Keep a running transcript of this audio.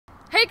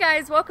Hey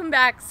guys, welcome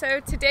back. So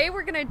today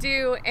we're gonna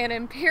do an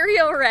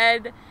Imperial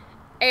Red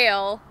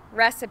Ale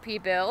recipe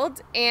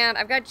build, and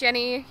I've got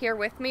Jenny here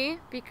with me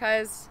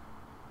because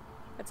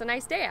it's a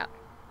nice day out.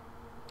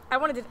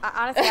 Honestly,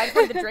 I just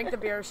wanted to drink the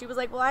beer. She was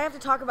like, well, I have to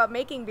talk about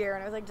making beer.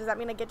 And I was like, does that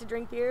mean I get to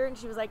drink beer? And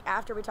she was like,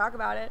 after we talk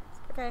about it.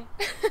 Okay.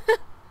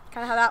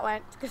 Kind of how that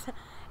went. Because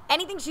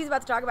anything she's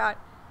about to talk about,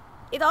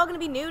 it's all going to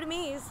be new to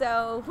me,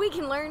 so we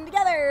can learn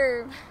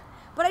together.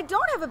 But I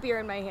don't have a beer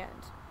in my hand.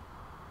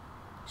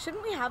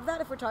 Shouldn't we have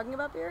that if we're talking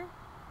about beer?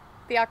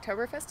 The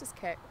Oktoberfest is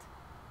kicked.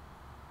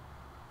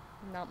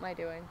 Not my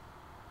doing.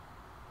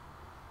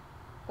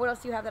 What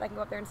else do you have that I can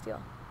go up there and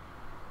steal?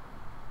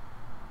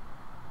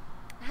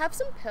 I have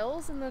some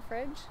pills in the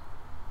fridge.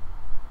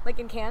 Like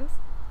in cans?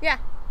 Yeah.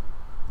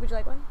 Would you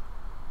like one?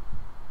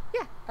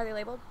 Yeah. Are they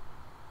labeled?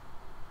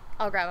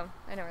 I'll grab them.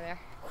 I know where they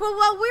are. Well,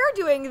 while we're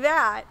doing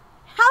that,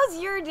 how's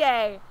your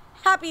day?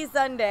 Happy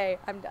Sunday.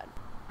 I'm done.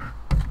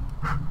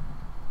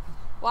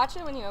 Watch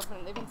it when you open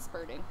them. They've been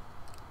spurting.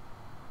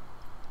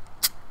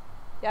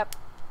 Yep.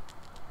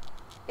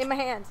 In my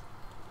hand.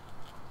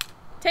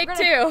 Take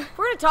two. If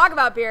we're going to talk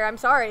about beer, I'm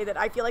sorry that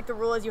I feel like the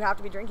rule is you have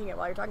to be drinking it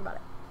while you're talking about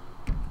it.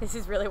 This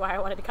is really why I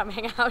wanted to come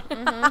hang out.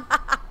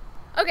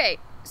 Okay,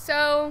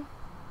 so,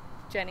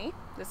 Jenny,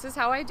 this is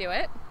how I do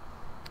it.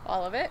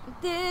 All of it.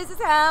 This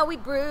is how we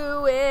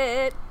brew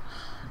it.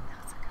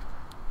 That's a good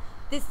one.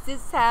 This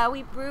is how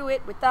we brew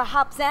it with the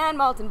hops and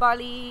malt and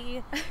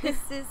barley.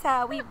 This is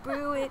how we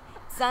brew it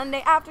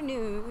Sunday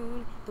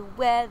afternoon. The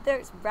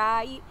weather's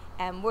right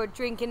and we're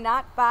drinking,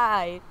 not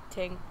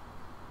fighting.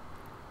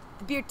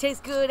 The beer tastes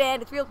good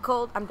and it's real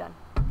cold. I'm done.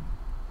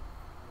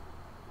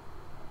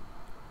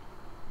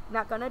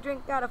 Not gonna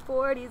drink out of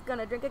 40s,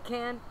 gonna drink a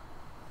can.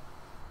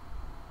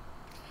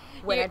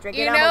 When I drink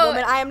it, I'm a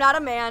woman, I am not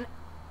a man.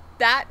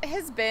 That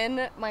has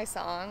been my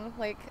song,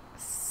 like,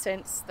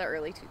 since the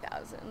early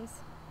 2000s.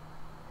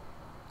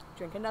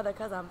 Drink another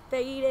cause I'm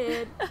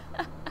faded.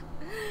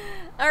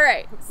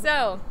 Alright,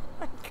 so,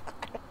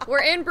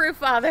 we're in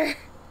Brewfather.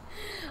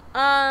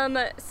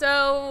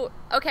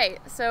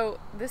 So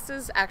this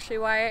is actually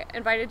why I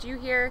invited you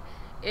here,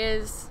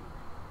 is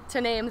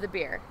to name the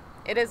beer.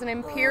 It is an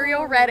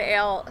Imperial Red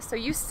Ale, so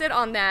you sit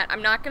on that.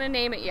 I'm not going to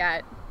name it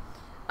yet.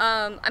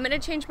 I'm going to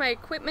change my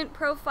equipment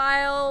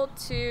profile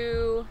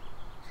to...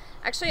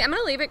 Actually, I'm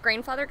going to leave it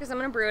Grainfather because I'm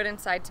going to brew it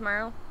inside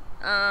tomorrow.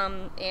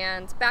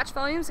 And batch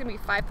volume is going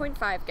to be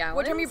 5.5 gallons.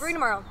 What time are you brewing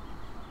tomorrow?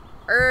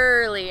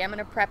 Early. I'm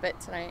going to prep it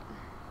tonight.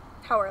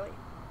 How early?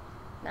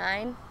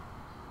 9.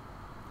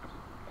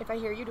 If I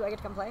hear you, do I get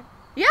to come play?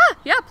 Yeah,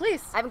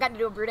 please. I haven't gotten to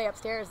do a brew day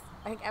upstairs,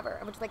 I think, ever.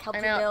 I would just, like, help I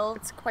you know, build.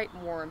 it's quite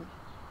warm.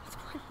 It's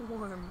quite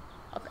warm.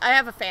 I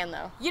have a fan,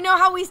 though. You know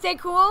how we stay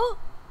cool?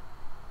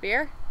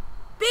 Beer?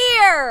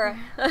 Beer!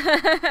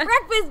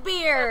 Breakfast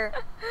beer!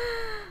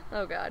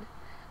 Oh, God.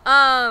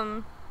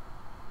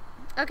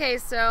 Okay,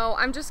 so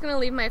I'm just going to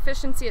leave my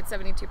efficiency at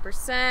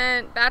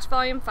 72%. Batch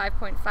volume,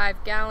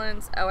 5.5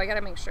 gallons. Oh, I got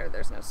to make sure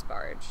there's no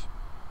Sparge.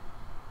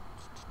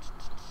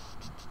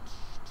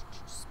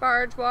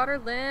 Sparge Water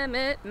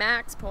limit,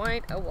 max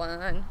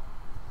 0.01.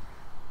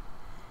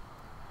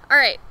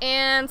 Alright,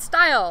 and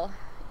style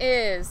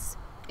is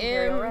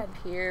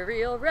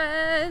Imperial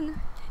Red.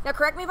 Now,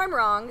 correct me if I'm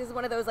wrong. This is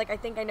one of those, like, I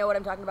think I know what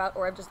I'm talking about,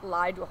 or I've just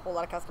lied to a whole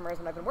lot of customers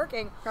when I've been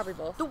working. Probably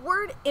both. The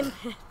word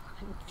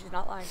she's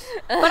not lying.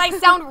 But I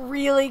sound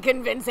really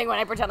convincing when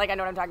I pretend like I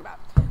know what I'm talking about.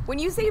 When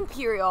you say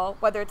Imperial,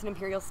 whether it's an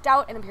Imperial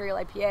Stout, an Imperial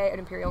IPA, an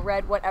Imperial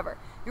Red, whatever,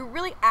 you're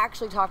really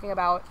actually talking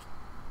about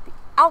the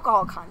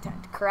alcohol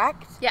content,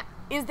 correct? Yeah.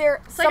 Is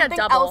there something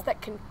else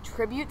that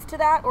contributes to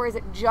that, or is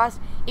it just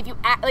if you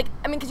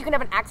because you can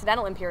have an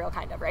accidental Imperial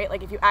kind of, right?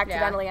 Like if you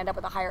accidentally end up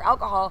with a higher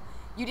alcohol,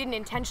 you didn't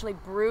intentionally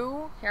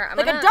brew. Here,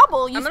 a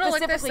double, you I'm gonna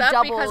specifically look this up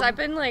doubled. because I've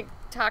been like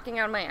talking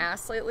out of my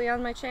ass lately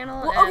on my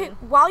channel. Well, okay,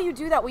 while you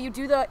do that, will you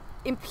do the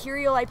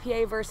Imperial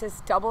IPA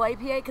versus double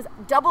IPA? Because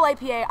double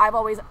IPA I've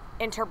always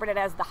interpreted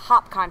as the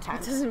hop content.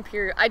 What does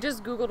Imperial? I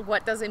just googled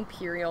what does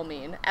Imperial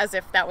mean, as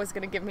if that was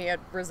gonna give me a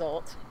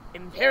result.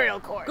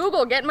 Imperial Court.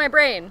 Google, get in my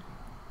brain.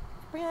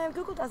 Yeah,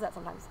 Google does that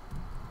sometimes.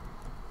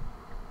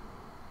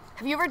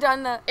 Have you ever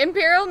done the...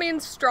 Imperial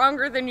means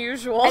stronger than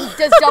usual. And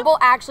does double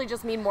actually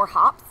just mean more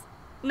hops?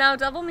 No,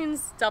 double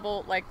means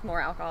double, like,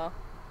 more alcohol.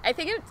 I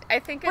think it's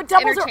But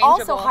doubles are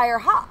also higher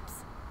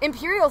hops.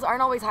 Imperials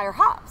aren't always higher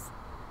hops.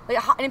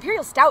 Like, an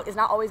Imperial Stout is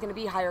not always going to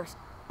be higher,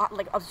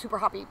 like, a super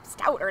hoppy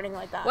stout or anything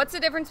like that. What's the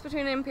difference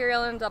between an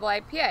Imperial and a double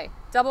IPA?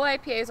 Double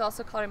IPA is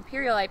also called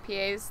Imperial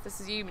IPAs. This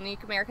is a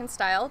unique American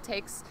style.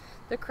 Takes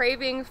the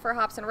craving for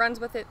hops and runs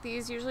with it.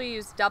 These usually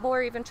use double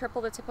or even triple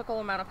the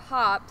typical amount of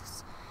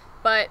hops,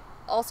 but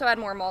also add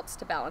more malts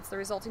to balance. The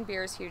resulting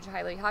beer is huge,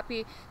 highly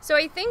hoppy. So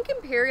I think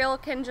Imperial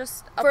can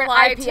just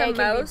apply to most.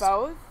 Can be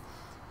both?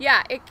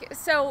 Yeah.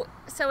 So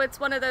it's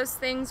one of those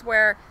things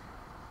where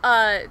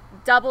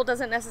double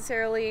doesn't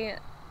necessarily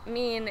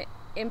mean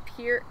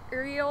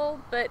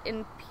Imperial, but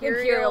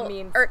Imperial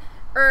means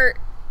or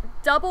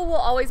double will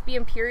always be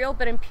Imperial,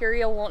 but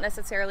Imperial won't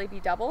necessarily be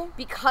double.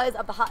 Because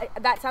of the hop.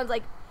 That sounds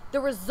like the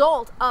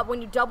result of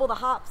when you double the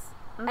hops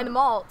and the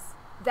malts,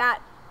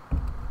 that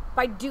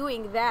by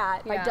doing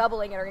that, by Yeah.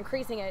 doubling it or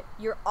increasing it,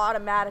 you're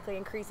automatically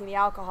increasing the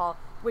alcohol,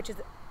 which is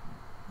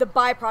the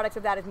byproduct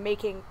of that is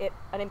making it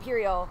an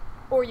imperial,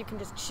 or you can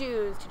just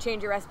choose to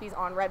change your recipes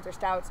on reds or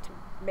stouts to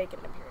make it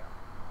an imperial.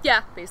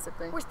 Yeah,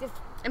 basically. Where's this?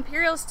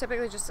 Imperial's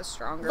typically just a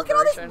stronger Look at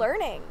all this version.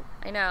 learning.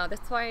 I know.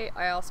 That's why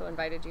I also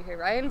invited you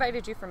here. I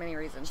invited you for many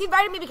reasons. She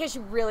invited me because she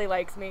really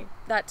likes me.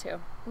 That too.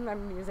 And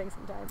I'm amusing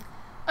sometimes.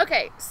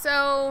 Okay,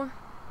 so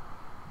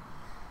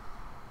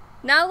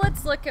now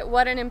let's look at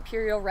what an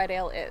Imperial Red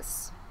Ale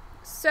is.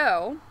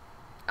 So,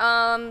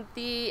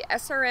 the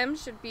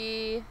SRM should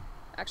be,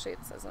 actually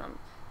it says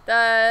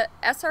the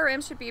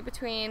SRM should be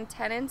between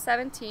 10 and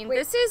 17. Wait,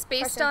 this is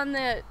based question. on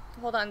the,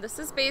 hold on, this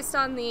is based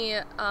on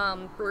the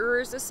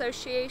Brewers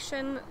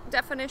Association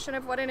definition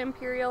of what an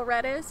Imperial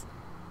Red is.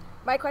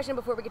 My question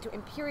before we get to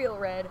Imperial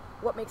Red,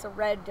 what makes a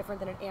red different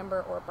than an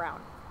amber or a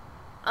brown?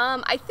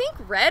 I think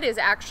red is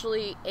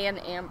actually an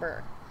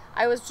amber.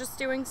 I was just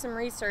doing some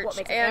research. What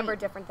makes an amber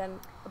different than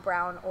a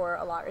brown or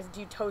a lager? Do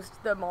you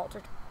toast the malt?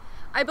 Or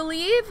I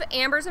believe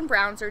ambers and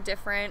browns are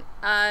different.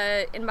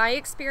 In my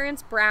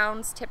experience,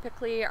 browns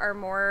typically are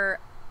more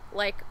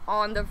like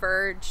on the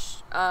verge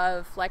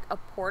of like a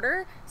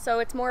porter. So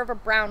it's more of a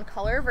brown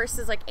color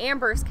versus like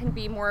ambers can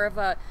be more of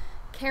a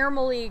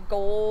caramelly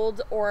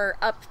gold or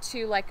up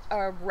to like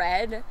a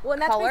red well,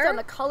 and that's color. based on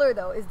the color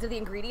though. Is do the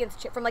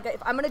ingredients from like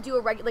if I'm gonna do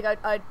a regular like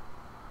a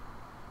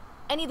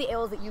any of the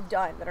ales that you've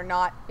done that are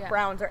not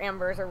browns or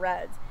ambers or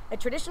reds, a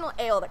traditional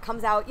ale that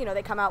comes out, you know,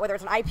 they come out whether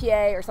it's an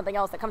IPA or something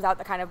else that comes out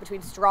that kind of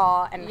between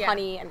straw and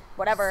honey and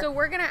whatever. So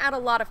we're gonna add a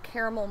lot of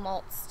caramel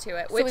malts to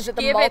it, So which is it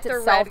the give malt it the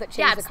itself red. that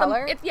changes the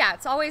color?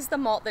 It's always the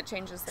malt that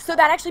changes the So color.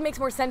 that actually makes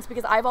more sense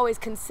because I've always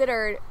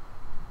considered,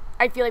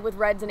 I feel like with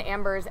reds and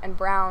ambers and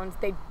browns,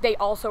 they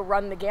also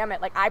run the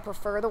gamut. Like I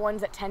prefer the ones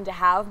that tend to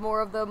have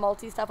more of the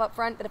malty stuff up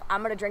front. That if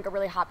I'm gonna drink a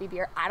really hoppy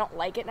beer, I don't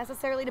like it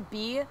necessarily to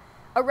be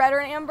a red or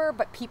an amber,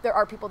 but there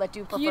are people that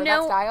do prefer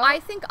that style. I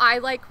think I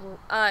like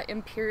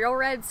Imperial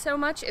Reds so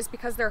much is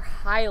because they're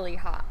highly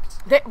hopped.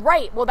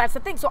 Right. Well, that's the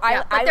thing. So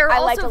But I they're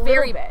like also a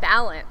very little bit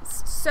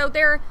balanced. So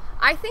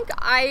I think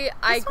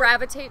I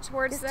gravitate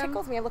towards This them.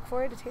 tickles me. I look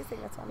forward to tasting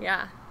this one.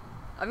 Yeah.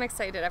 I'm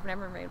excited. I've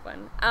never made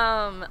one.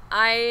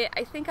 I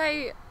think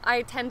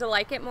I tend to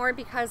like it more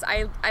because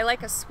I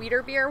like a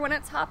sweeter beer when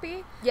it's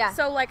hoppy. Yeah.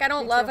 So like I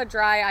don't Me love too. a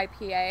dry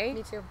IPA.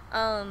 Me too.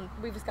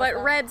 We've discussed But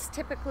that. reds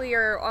typically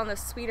are on the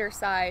sweeter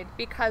side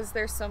because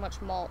there's so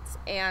much malt,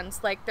 and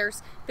like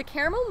there's the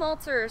caramel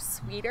malts are a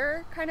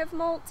sweeter kind of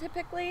malt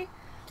typically.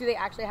 Do they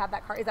actually have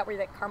that? Is that where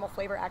that caramel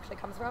flavor actually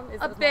comes from?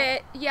 Is A those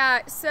bit,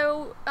 yeah.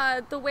 So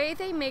the way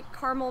they make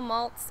caramel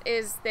malts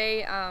is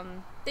they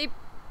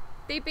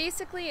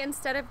basically,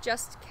 instead of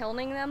just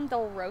kilning them,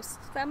 they'll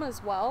roast them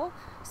as well.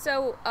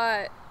 So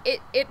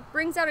it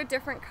brings out a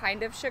different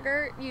kind of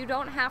sugar. You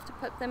don't have to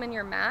put them in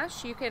your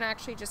mash. You can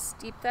actually just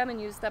steep them and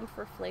use them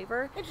for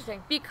flavor.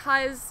 Interesting.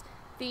 Because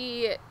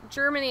the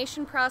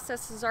germination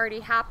process has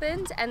already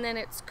happened and then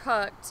it's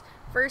cooked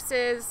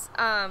versus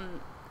a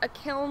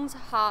kilned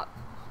hop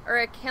or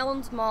a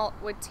kilned malt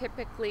would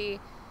typically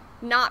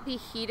not be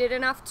heated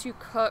enough to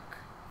cook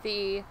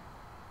the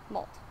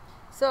malt.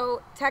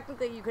 So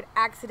technically, you could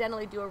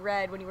accidentally do a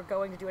red when you were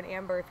going to do an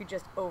amber if you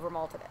just over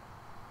malted it.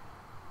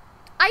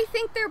 I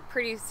think they're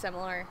pretty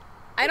similar.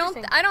 I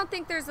don't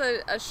think there's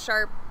a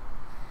sharp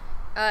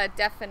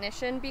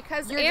definition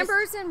because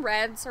ambers and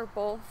reds are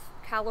both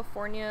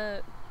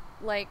California,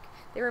 like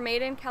they were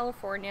made in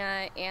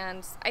California,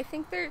 and I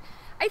think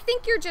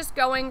you're just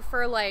going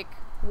for like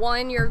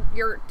one,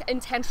 you're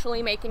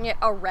intentionally making it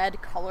a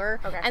red color,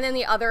 and then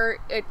the other,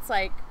 it's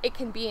like it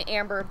can be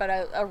amber,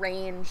 but a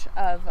range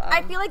of.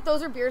 I feel like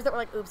those are beers that were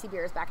like oopsie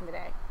beers back in the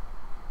day.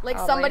 Like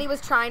somebody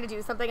was trying to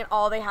do something and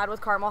all they had was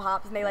caramel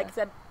hops, and they like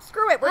said,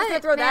 "Screw it, we're just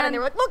gonna throw that." And they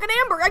were like, "Look, an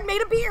amber! I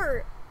made a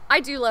beer." I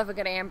do love a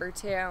good amber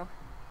too.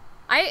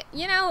 I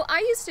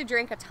used to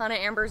drink a ton of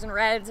ambers and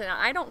reds, and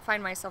I don't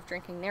find myself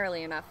drinking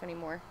nearly enough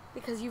anymore.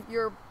 Because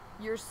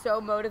you're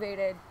so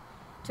motivated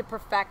to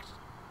perfect.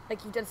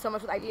 Like you've done so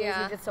much with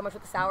IPAs, you did so much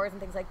with the sours and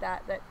things like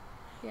that.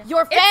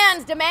 Your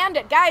fans demand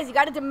it, guys. You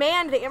got to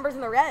demand the ambers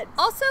and the reds.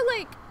 Also,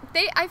 like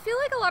I feel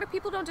like a lot of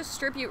people don't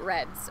distribute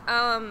reds.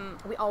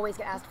 We always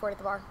get asked for it at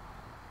the bar.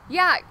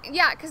 Yeah,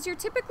 because you're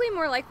typically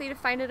more likely to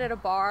find it at a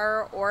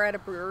bar or at a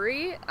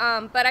brewery.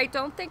 But I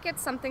don't think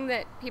it's something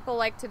that people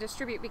like to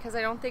distribute because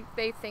I don't think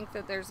they think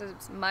that there's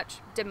as much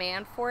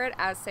demand for it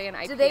as, say, an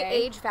IPA. Do they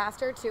age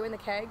faster too in the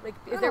keg?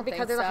 Like,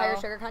 because there's a higher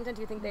sugar content?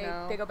 Do you think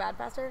they go bad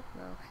faster?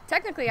 No.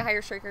 Technically, a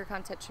higher sugar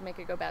content should make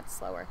it go bad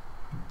slower.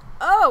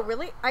 Oh,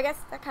 really? I guess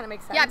that kind of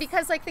makes sense. Yeah,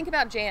 because like think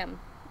about jam.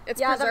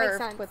 It's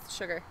preserved with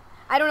sugar.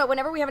 I don't know.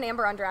 Whenever we have an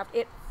amber on draft,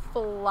 it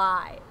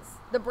flies.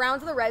 The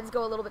browns and the reds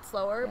go a little bit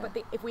slower, but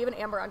if we have an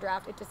amber on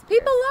draft, it disappears.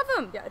 People love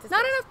them. Yeah,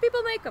 not enough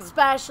people make them.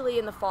 Especially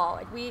in the fall.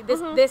 Like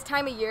this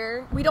time of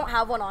year, we don't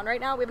have one on right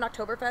now. We have an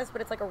Oktoberfest,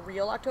 but it's like a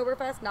real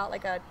Oktoberfest, not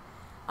like a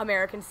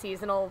American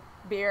seasonal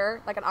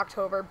beer, like an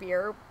October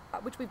beer,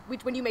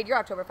 which when you made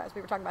your Oktoberfest, we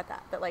were talking about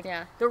that. That like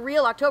the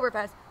real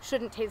Oktoberfest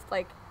shouldn't taste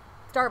like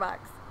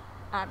Starbucks.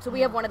 So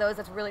we have one of those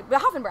that's really, the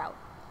Hofenbrau.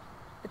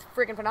 It's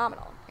freaking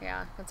phenomenal.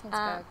 Yeah, that sounds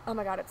good. Oh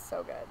my god, it's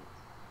so good.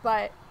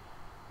 But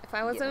if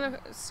I wasn't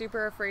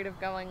super afraid of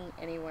going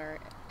anywhere,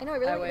 I know, I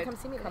really I want you would to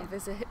come see me come today.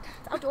 visit.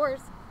 It's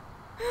outdoors.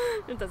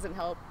 It doesn't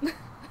help.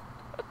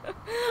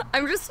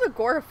 I'm just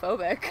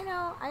agoraphobic. I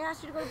know. I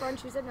asked you to go to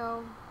brunch. You said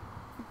no.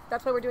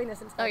 That's why we're doing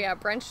this instead. Oh yeah,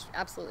 brunch,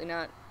 absolutely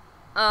not.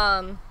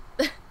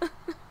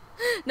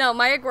 No,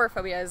 my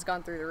agoraphobia has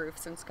gone through the roof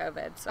since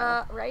COVID.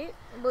 So right?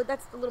 Well,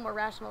 that's a little more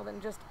rational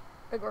than just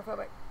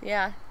agoraphobic.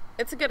 yeah,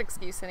 it's a good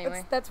excuse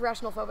anyway. That's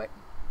rational phobic.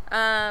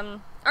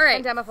 All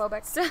right.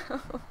 Endemophobic. So,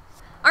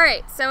 all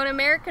right. So, an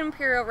American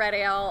Imperial Red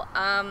Ale.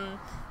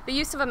 The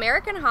use of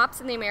American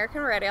hops in the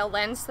American Red Ale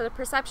lends to the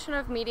perception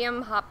of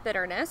medium hop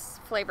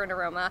bitterness, flavor, and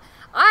aroma.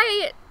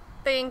 I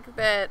think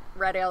that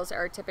red ales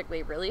are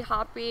typically really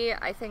hoppy.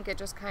 I think it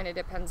just kind of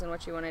depends on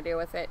what you want to do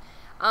with it.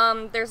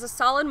 There's a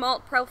solid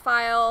malt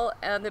profile.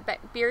 The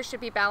beer should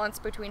be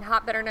balanced between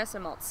hop bitterness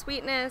and malt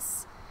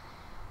sweetness.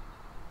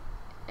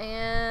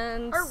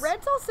 And Are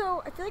reds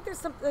also? I feel like there's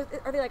some.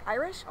 Are they like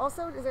Irish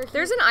also? Is there?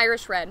 There's an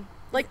Irish red,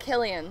 like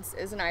Killian's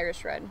is an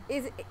Irish red.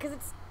 Is it because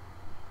it's?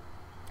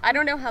 I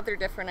don't know how they're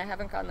different. I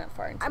haven't gone that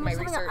far into my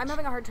research. I'm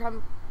having a hard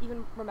time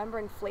even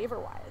remembering flavor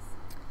wise.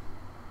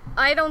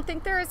 I don't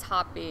think they're as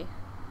hoppy.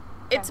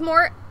 Okay. It's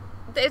more.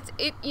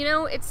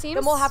 It seems.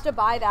 Then we'll have to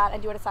buy that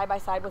and do it a side by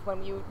side with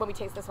when we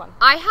taste this one.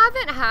 I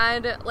haven't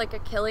had like a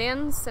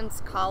Killian's since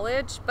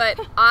college, but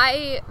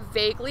I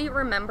vaguely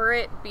remember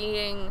it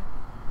being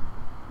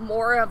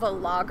more of a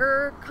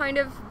lager kind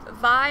of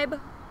vibe.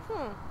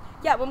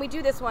 Yeah, when we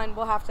do this one,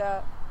 we'll have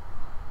to.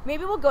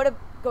 Maybe we'll go to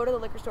the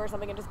liquor store or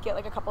something and just get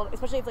like a couple.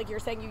 Especially if like you're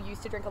saying you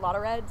used to drink a lot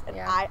of reds, and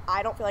yeah.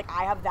 I don't feel like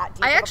I have that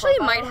deep. I of a actually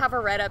profile. might have a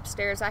red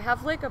upstairs. I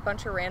have like a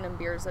bunch of random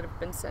beers that have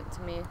been sent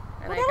to me, and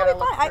Well, I that'll gotta be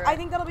look fun. through I it.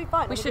 think that'll be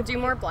fun. We should do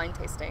more blind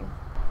tasting.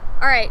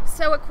 All right,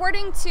 so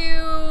according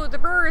to the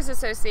Brewers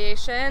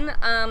Association,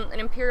 an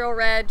Imperial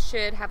Red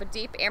should have a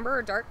deep amber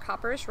or dark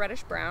copperish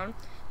reddish brown.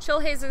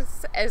 Chill haze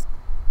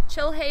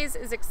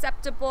is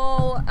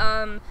acceptable.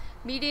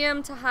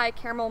 Medium to high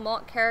caramel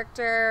malt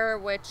character,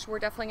 which we're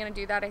definitely going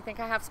to do that. I think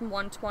I have some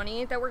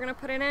 120 that we're going to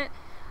put in it.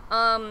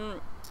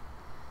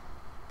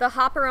 The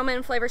hop aroma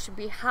and flavor should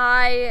be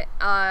high,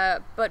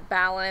 but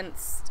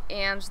balanced,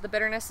 and the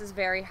bitterness is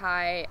very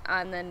high,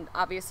 and then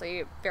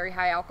obviously very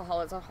high alcohol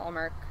is a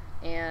hallmark,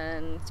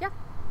 and yeah.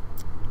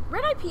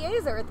 Red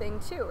IPAs are a thing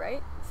too,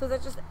 right? So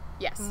that's just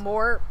Yes.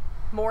 more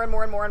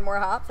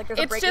hops. Like there's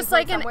a It's breaking just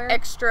point like somewhere. an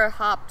extra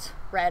hopped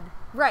red.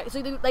 Right. So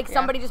like Yeah.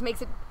 somebody just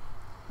makes it.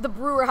 The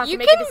brewer has You to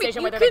make a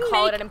decision whether they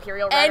call it an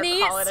Imperial Red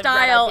any or call it a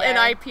style Red in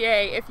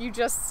IPA. IPA if you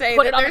just say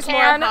Put that it on the there's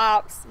more can.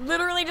 hops.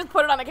 Literally just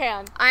put it on the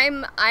can.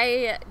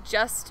 I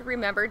just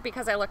remembered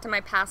because I looked at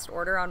my past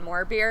order on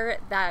More Beer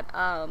that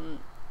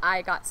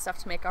I got stuff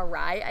to make a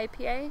rye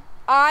IPA.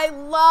 I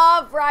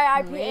love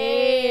rye IPAs.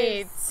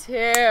 Me too.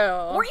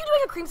 Weren't you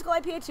doing a creamsicle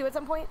IPA too at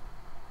some point?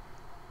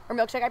 Or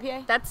milkshake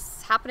IPA?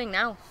 That's happening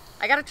now.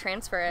 I gotta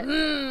transfer it.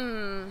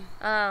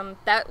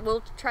 That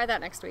we'll try that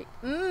next week.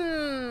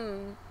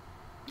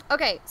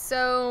 Okay,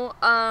 so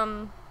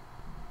I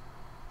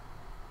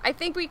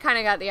think we kind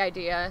of got the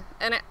idea.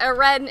 And a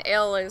red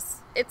ale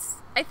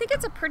I think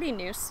it's a pretty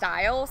new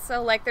style,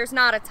 so like there's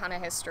not a ton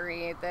of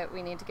history that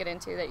we need to get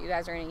into that you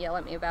guys are gonna yell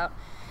at me about.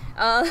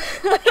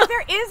 If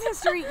there is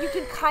history, you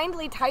can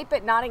kindly type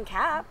it, not in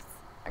caps.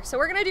 So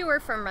we're gonna do our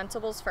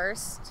fermentables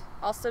first.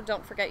 Also,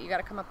 don't forget you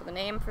gotta come up with a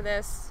name for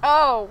this.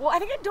 Oh, well,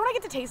 don't I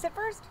get to taste it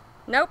first?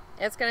 Nope,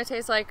 it's gonna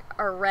taste like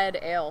a red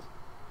ale.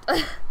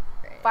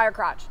 Fire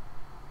crotch.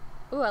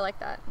 Ooh, I like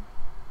that.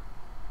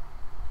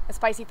 A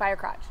spicy fire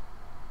crotch.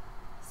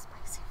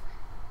 Spicy.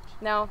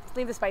 No,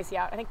 leave the spicy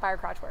out. I think fire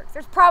crotch works.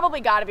 There's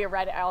probably got to be a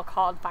red ale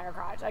called fire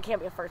crotch. I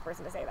can't be the first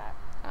person to say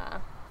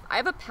that. I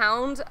have a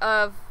pound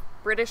of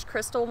British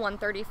Crystal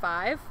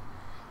 135,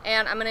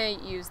 and I'm gonna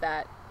use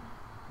that.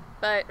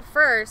 But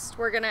first,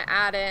 we're gonna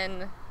add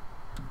in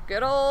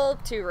good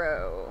old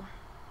two-row.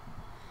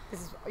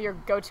 This is your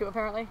go-to,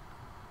 apparently?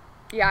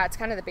 Yeah, it's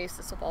kind of the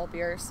basis of all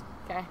beers.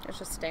 Okay. It's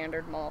just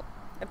standard malt.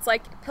 It's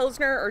like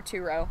Pilsner or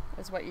two-row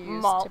is what you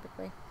use Malt.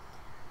 typically.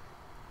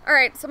 All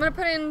right, so I'm gonna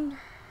put in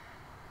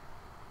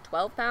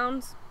 12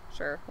 pounds.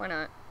 Sure, why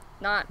not?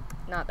 Not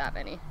that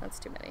many. That's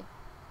too many.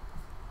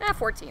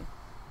 14.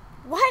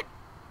 What?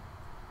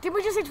 Did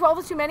we just say 12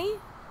 is too many?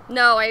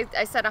 No, I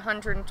said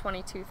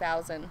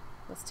 122,000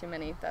 was too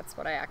many. That's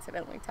what I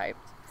accidentally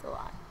typed. It's a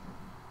lot.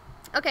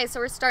 Okay,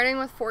 so we're starting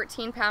with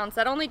 14 pounds.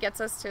 That only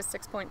gets us to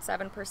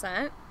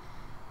 6.7%.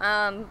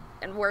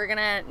 And we're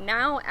gonna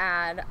now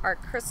add our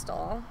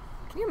crystal.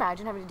 Can you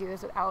imagine having to do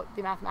this without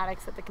the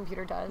mathematics that the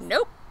computer does?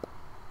 Nope.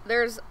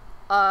 There's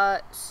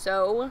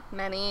so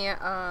many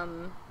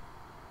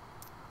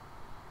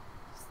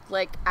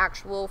like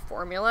actual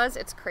formulas.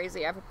 It's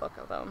crazy. I have a book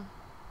of them.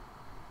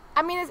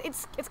 I mean,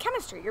 it's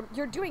chemistry.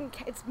 You're doing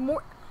it's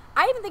more.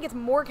 I even think it's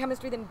more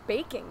chemistry than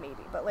baking,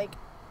 maybe. But like,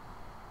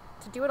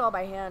 to do it all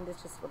by hand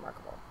is just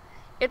remarkable.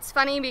 It's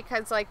funny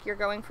because like you're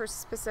going for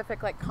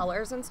specific like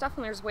colors and stuff,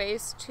 and there's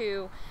ways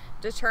to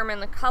determine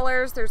the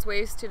colors, there's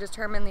ways to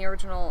determine the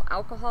original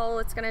alcohol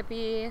it's gonna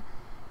be,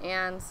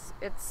 and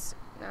it's,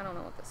 I don't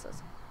know what this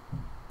is.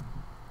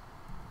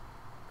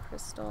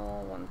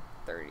 Crystal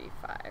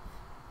 135.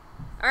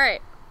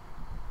 Alright.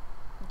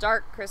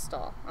 Dark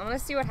crystal. I'm gonna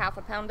see what half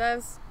a pound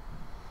does.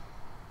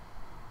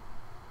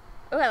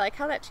 Oh, I like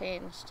how that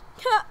changed.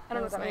 I don't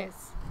know what that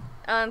means.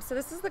 So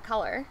this is the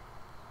color.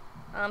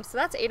 So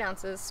that's 8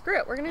 ounces. Screw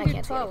it, we're gonna I do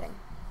can't 12. see anything.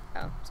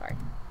 Oh, sorry.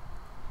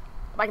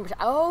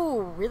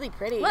 Oh, really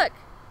pretty. Look.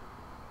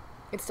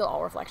 It's still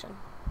all reflection.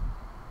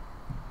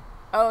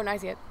 Oh, now I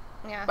see it.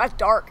 Yeah. That's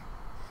dark.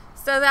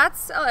 So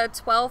that's a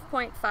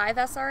 12.5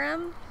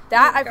 SRM.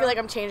 That, I feel like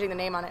I'm changing the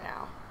name on it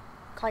now.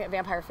 Calling it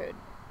vampire food.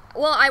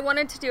 Well, I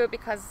wanted to do it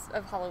because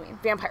of Halloween.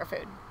 Vampire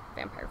food.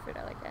 Vampire food,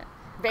 I like it.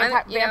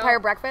 Vampire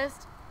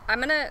breakfast?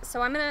 I'm gonna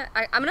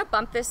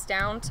bump this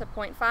down to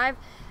 0.5,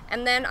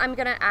 and then I'm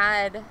gonna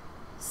add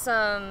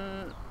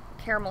some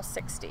caramel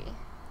 60.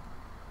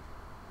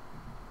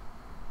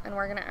 And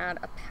we're gonna add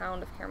a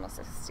pound of caramel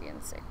 60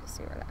 and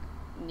see where that.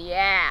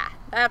 Yeah,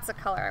 that's the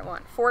color I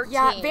want. 14.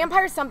 Yeah,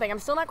 vampire something. I'm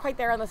still not quite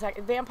there on the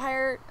second.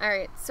 Vampire. All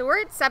right, so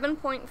we're at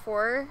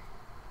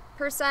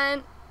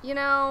 7.4%. You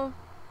know,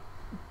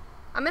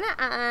 I'm gonna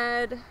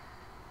add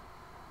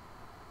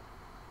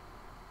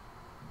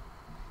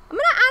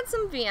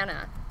some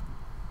Vienna.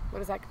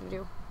 What is that gonna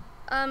do?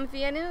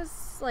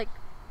 Vienna's like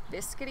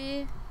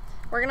biscuity.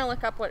 We're gonna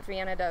look up what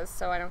Vienna does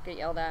so I don't get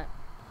yelled at.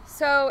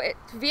 So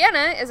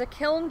Vienna is a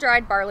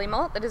kiln-dried barley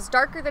malt that is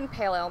darker than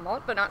pale ale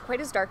malt, but not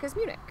quite as dark as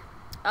Munich.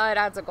 It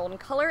adds a golden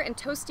color and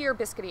toasty or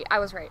biscuity. I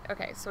was right.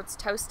 Okay, so it's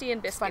toasty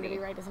and biscuity. It's fun to be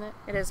right, isn't it?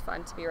 It is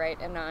fun to be right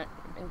and not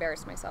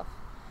embarrass myself.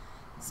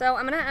 So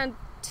I'm gonna add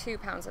 2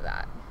 pounds of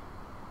that.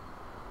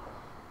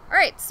 All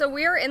right, so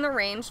we're in the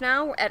range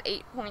now at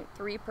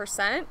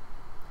 8.3%.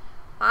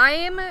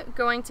 I'm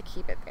going to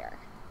keep it there.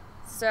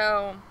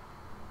 So,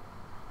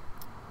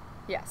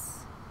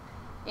 yes.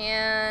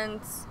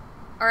 And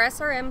our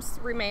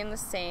SRMs remain the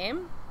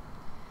same.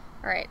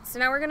 All right, so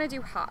now we're gonna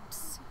do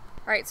hops.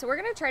 All right, so we're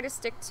gonna try to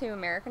stick to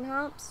American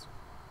hops.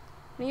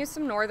 I'm gonna use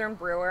some Northern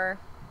Brewer.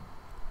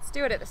 Let's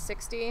do it at the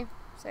 60,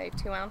 say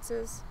 2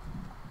 ounces.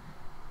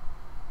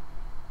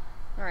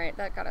 All right,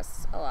 that got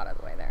us a lot of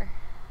the way there.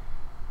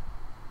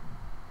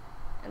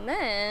 And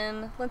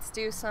then let's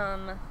do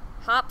some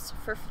hops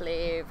for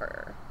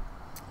flavor.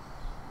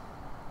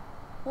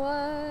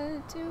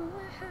 What do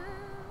I have?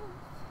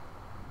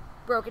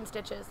 Broken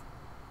Stitches.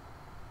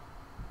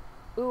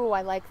 Ooh,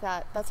 I like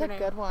that. That's a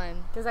good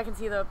one. Because I can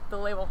see the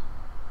label.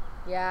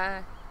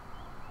 Yeah.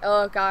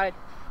 Oh, God.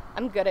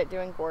 I'm good at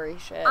doing gory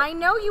shit. I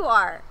know you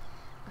are.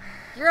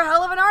 You're a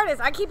hell of an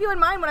artist. I keep you in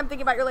mind when I'm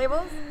thinking about your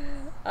labels.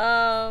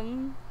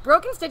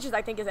 Broken Stitches,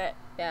 I think, is it.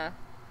 Yeah.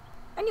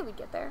 I knew we'd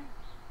get there.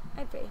 I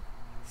had faith.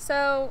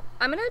 So,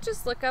 I'm going to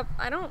just look up,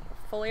 I don't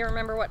fully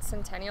remember what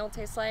Centennial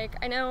tastes like.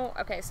 I know,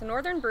 okay, so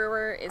Northern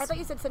Brewer is... I thought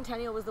you said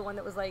Centennial was the one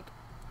that was like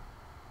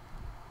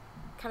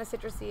kind of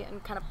citrusy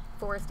and kind of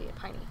foresty and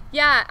piney.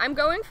 Yeah, I'm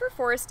going for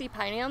foresty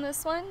piney on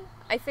this one.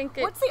 I think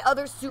What's the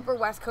other super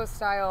West Coast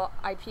style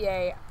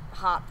IPA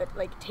hop that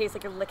like tastes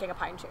like you're licking a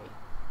pine tree?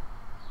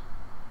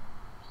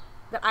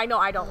 That I know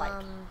I don't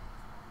like.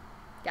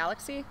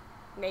 Galaxy?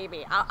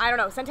 Maybe. I don't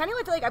know. Centennial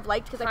I feel like I've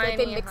liked because I feel like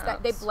they mix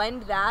that, they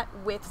blend that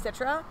with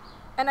Citra,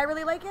 and I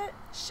really like it.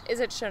 Is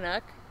it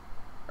Chinook?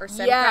 Or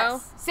Simcoe?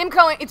 Yes.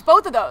 Simcoe, it's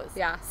both of those.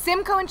 Yeah.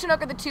 Simcoe and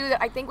Chinook are the two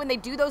that I think when they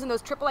do those in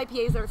those triple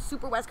IPAs that are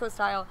super West Coast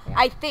style, yeah.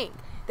 I think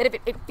that if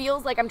it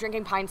feels like I'm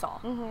drinking Pine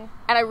Sol. Mm-hmm.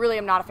 And I really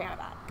am not a fan of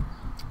that.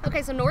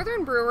 Okay, so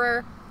Northern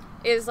Brewer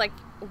is like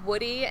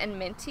woody and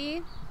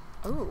minty.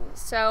 Ooh.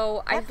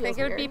 So I think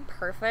it would be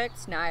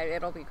perfect. Nah,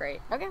 it'll be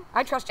great. Okay,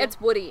 I trust you. It's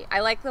woody.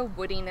 I like the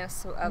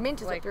woodiness of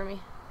mint is like, it through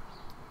me.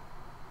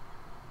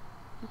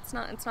 It's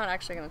not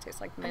actually gonna taste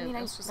like mint.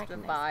 It's just a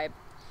vibe.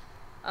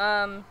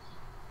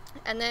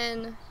 And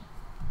then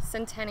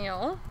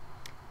Centennial.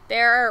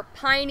 They're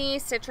piney,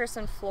 citrus,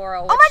 and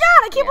floral. Which, oh my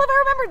god, I can't believe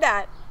I remembered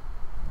that.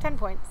 10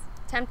 points.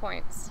 10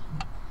 points.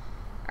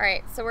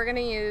 Alright, so we're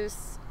gonna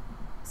use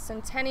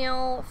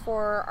Centennial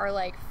for our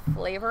like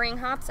flavoring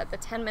hops at the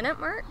 10-minute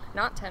mark.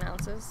 Not 10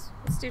 ounces.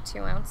 Let's do 2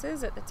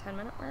 ounces at the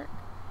 10-minute mark.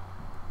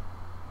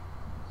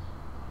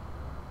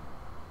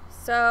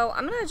 So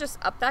I'm gonna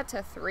just up that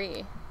to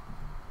 3.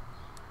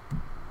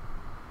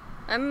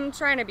 I'm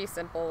trying to be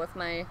simple with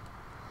my...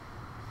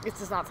 This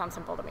does not sound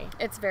simple to me.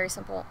 It's very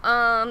simple.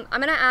 I'm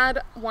going to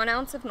add 1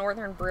 ounce of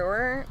Northern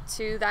Brewer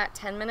to that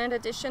 10-minute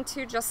addition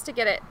too, just to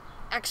get it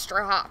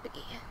extra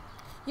hoppy.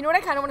 You know what I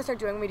kind of want to start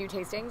doing when we do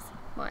tastings?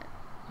 What?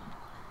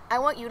 I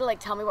want you to like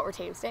tell me what we're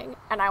tasting,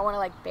 and I want to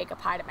like bake a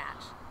pie to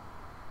match.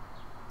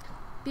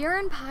 Beer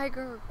and pie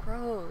are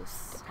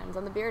gross. Depends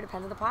on the beer,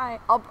 depends on the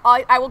pie.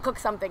 I will cook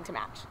something to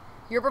match.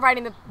 You're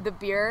providing the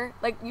beer.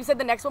 Like you said,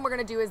 the next one we're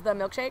going to do is the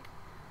milkshake?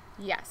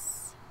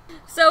 Yes.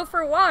 So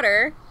for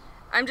water,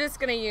 I'm just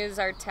gonna use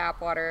our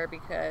tap water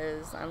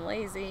because I'm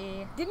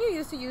lazy. Didn't you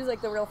used to use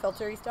like the real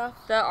filtery stuff?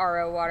 The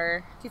RO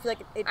water. Do you feel like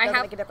it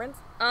doesn't make a difference?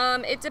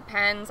 It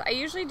depends. I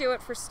usually do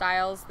it for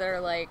styles that are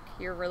like,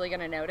 you're really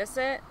gonna notice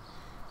it.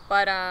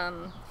 But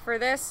for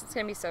this, it's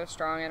gonna be so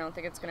strong, I don't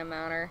think it's gonna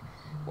matter.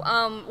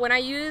 When I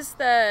use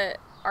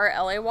our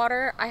LA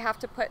water, I have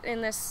to put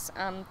in this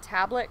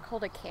tablet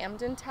called a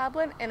Camden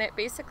tablet, and it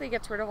basically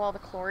gets rid of all the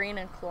chlorine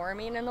and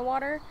chloramine in the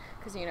water,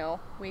 because, you know,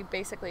 we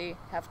basically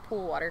have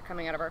pool water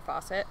coming out of our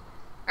faucet.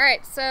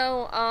 Alright,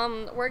 so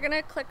we're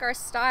gonna click our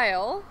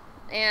style,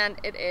 and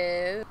it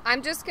is,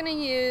 I'm just gonna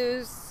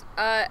use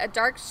a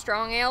dark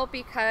strong ale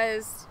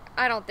because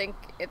I don't think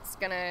it's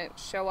gonna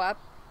show up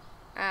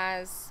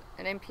as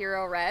an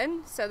Imperial Red,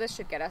 so this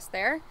should get us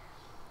there.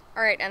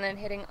 Alright, and then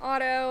hitting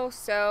auto,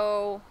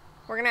 so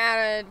we're going to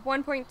add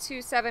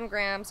 1.27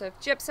 grams of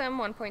gypsum,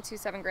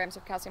 1.27 grams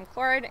of calcium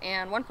chloride,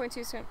 and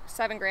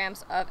 1.27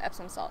 grams of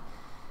Epsom salt.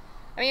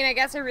 I mean, I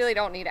guess I really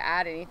don't need to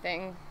add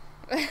anything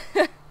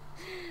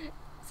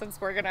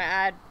since we're going to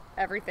add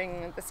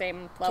everything at the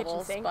same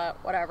levels, but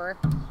whatever.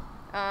 Oh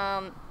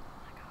my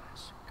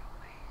gosh, go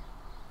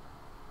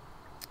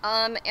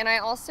away. And I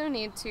also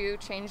need to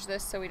change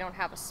this so we don't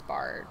have a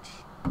sparge.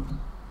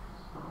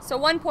 So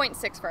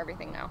 1.6 for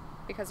everything now,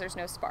 because there's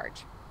no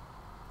sparge.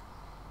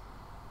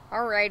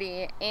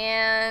 Alrighty,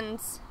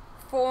 and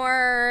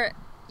for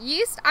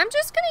yeast, I'm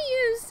just gonna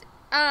use,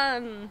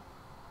 I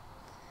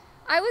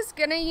was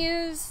gonna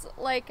use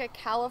like a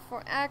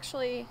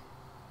actually,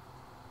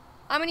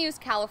 I'm gonna use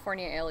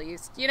California ale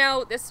yeast. You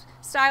know, this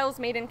style is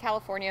made in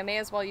California, may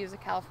as well use a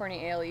California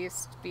ale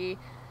yeast.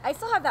 I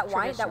still have that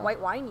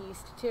white wine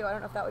yeast too. I don't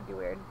know if that would be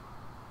weird.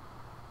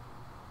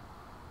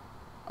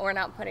 We're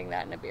not putting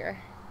that in a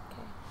beer.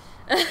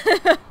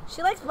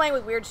 She likes playing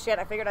with weird shit.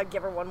 I figured I'd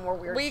give her one more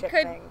weird shit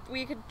thing.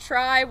 We could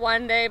try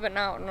one day, but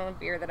not a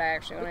beer that I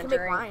actually want to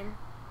drink. We can make wine.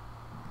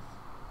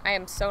 I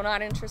am so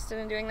not interested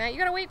in doing that. You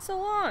gotta wait so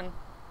long.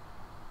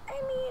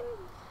 I mean...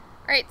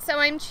 Alright, so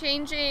I'm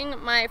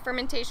changing my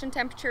fermentation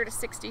temperature to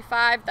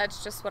 65.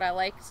 That's just what I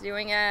like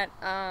doing at.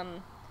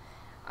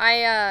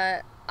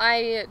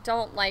 I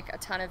don't like a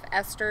ton of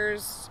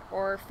esters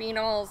or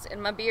phenols in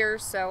my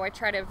beers, so I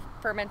try to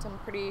ferment them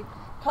pretty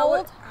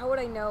cold. How would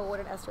I know what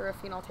an ester or a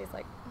phenol tastes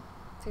like?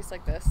 It tastes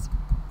like this.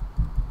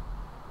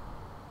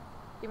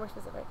 Be more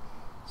specific.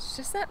 It's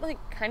just that, like,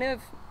 kind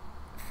of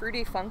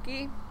fruity,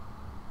 funky.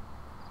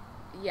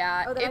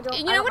 Yeah. Oh,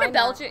 you know what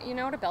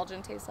a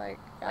Belgian tastes like?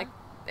 Yeah. Like,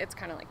 it's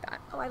kind of like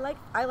that. Oh, I like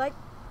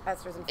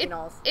esters and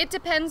phenols. It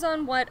depends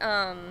on what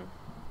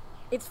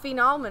It's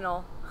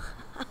phenomenal.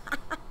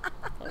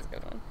 That's a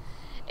good one.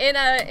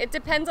 It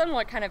depends on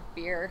what kind of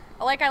beer.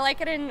 Like, I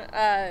like it in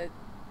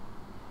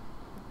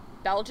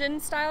Belgian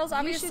styles,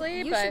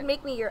 obviously. You should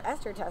make me your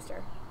ester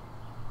tester.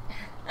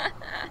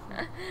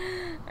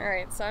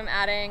 Alright, so I'm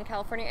adding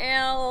California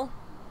Ale.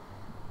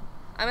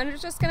 I'm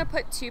just going to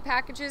put 2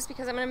 packages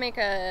because I'm going to make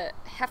a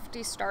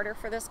hefty starter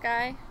for this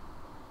guy.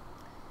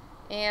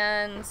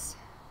 And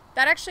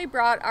that actually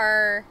brought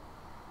our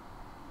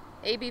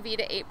ABV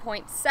to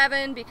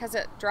 8.7 because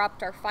it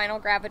dropped our final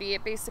gravity.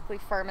 It basically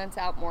ferments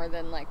out more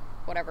than, like,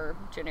 whatever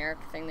generic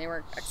thing they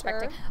were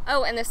expecting. Sure.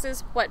 Oh, and this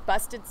is what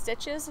Busted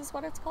Stitches is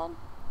what it's called?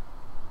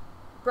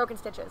 Broken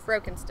Stitches.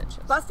 Broken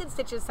Stitches. Busted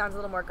Stitches sounds a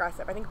little more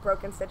aggressive. I think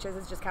Broken Stitches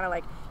is just kind of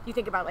like, you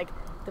think about like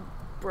the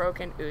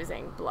broken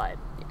oozing blood.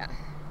 Yeah.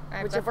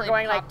 I've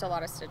definitely popped a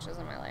lot of stitches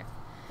in my life.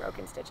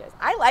 Broken Stitches.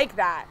 I like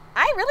that.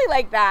 I really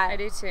like that. I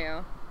do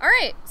too.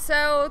 Alright,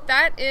 so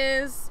that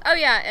is, oh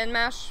yeah, and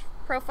mash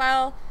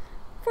profile,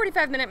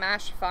 45-minute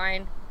mash,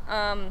 fine.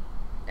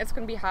 It's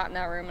going to be hot in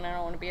that room and I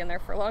don't want to be in there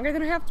for longer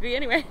than I have to be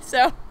anyway,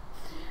 so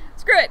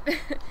screw it.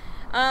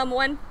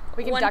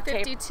 We can duct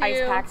tape ice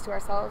packs to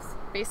ourselves.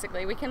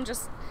 Basically, we can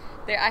just,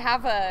 I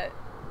have a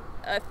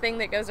thing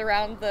that goes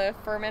around the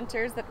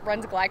fermenters that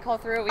runs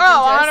glycol through it.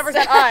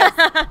 100%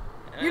 us.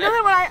 You know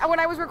that when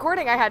I was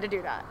recording, I had to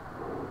do that.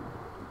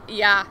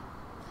 Yeah.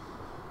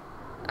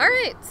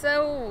 Alright,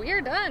 so we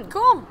are done.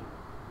 Cool.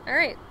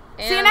 Alright.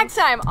 See you next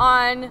time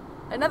on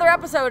another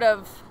episode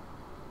of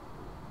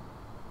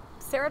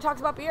Sarah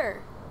Talks About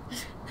Beer.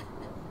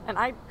 And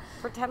I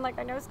pretend like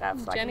I know stuff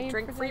so Jenny I can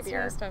drink free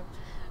beer. Stuff.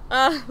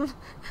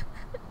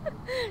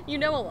 You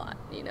know a lot.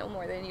 You know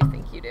more than you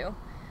think you do.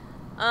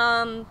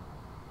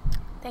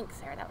 Thanks,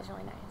 Sarah. That was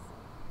really nice.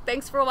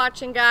 Thanks for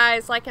watching,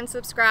 guys. Like and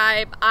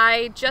subscribe.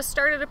 I just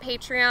started a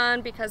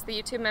Patreon because the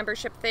YouTube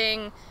membership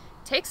thing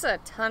takes a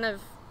ton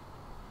of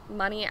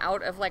money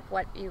out of like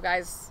what you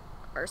guys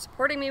are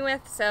supporting me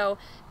with, so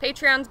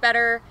Patreon's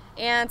better,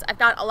 and I've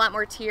got a lot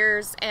more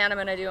tiers, and I'm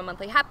gonna do a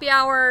monthly happy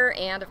hour,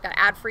 and I've got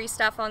ad-free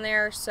stuff on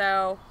there.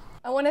 So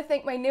I want to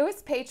thank my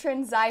newest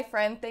patron, Zy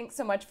Friend. Thanks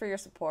so much for your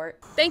support.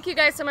 Thank you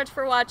guys so much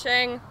for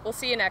watching. We'll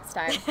see you next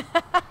time.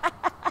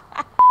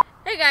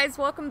 Hey guys,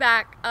 welcome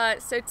back.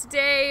 So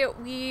today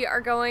we are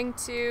going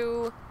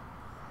to,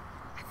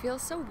 I feel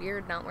so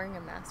weird not wearing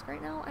a mask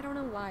right now. I don't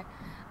know why.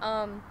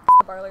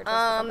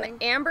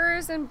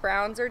 Ambers and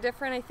browns are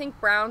different. I think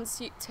browns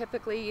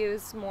typically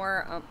use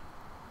more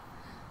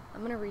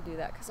I'm gonna redo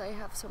that because I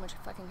have so much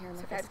fucking hair in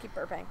my Okay, I face. just keep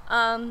burping.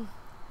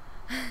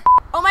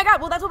 Oh my god,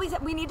 well that's what we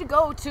said. We need to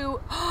go to...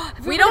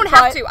 we don't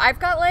have to. I've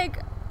got like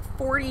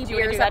 40 Do you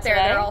wanna beers do up that there.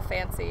 today? They're all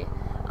fancy. We need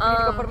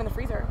to go put them in the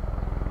freezer.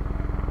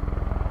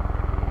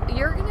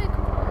 You're gonna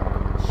go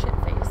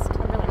shit-faced.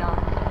 I'm really not.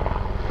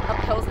 A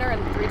Pilsner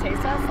and 3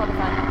 taste tests? That'll be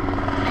fun.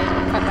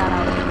 Cut that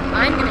out.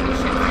 I'm gonna be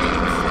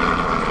shit-faced.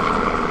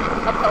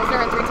 A Pilsner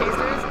and 3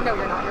 tasters? No,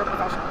 you're not. You're a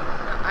professional.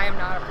 I am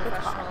not a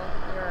professional.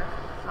 You're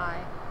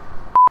high.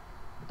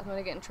 I'm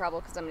gonna get in trouble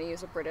because I'm gonna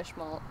use a British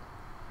malt.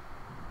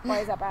 Why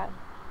is that bad?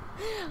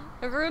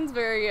 Everyone's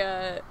very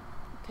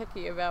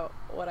picky about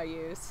what I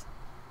use.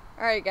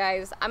 Alright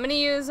guys, I'm gonna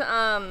use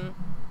how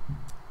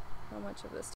much of this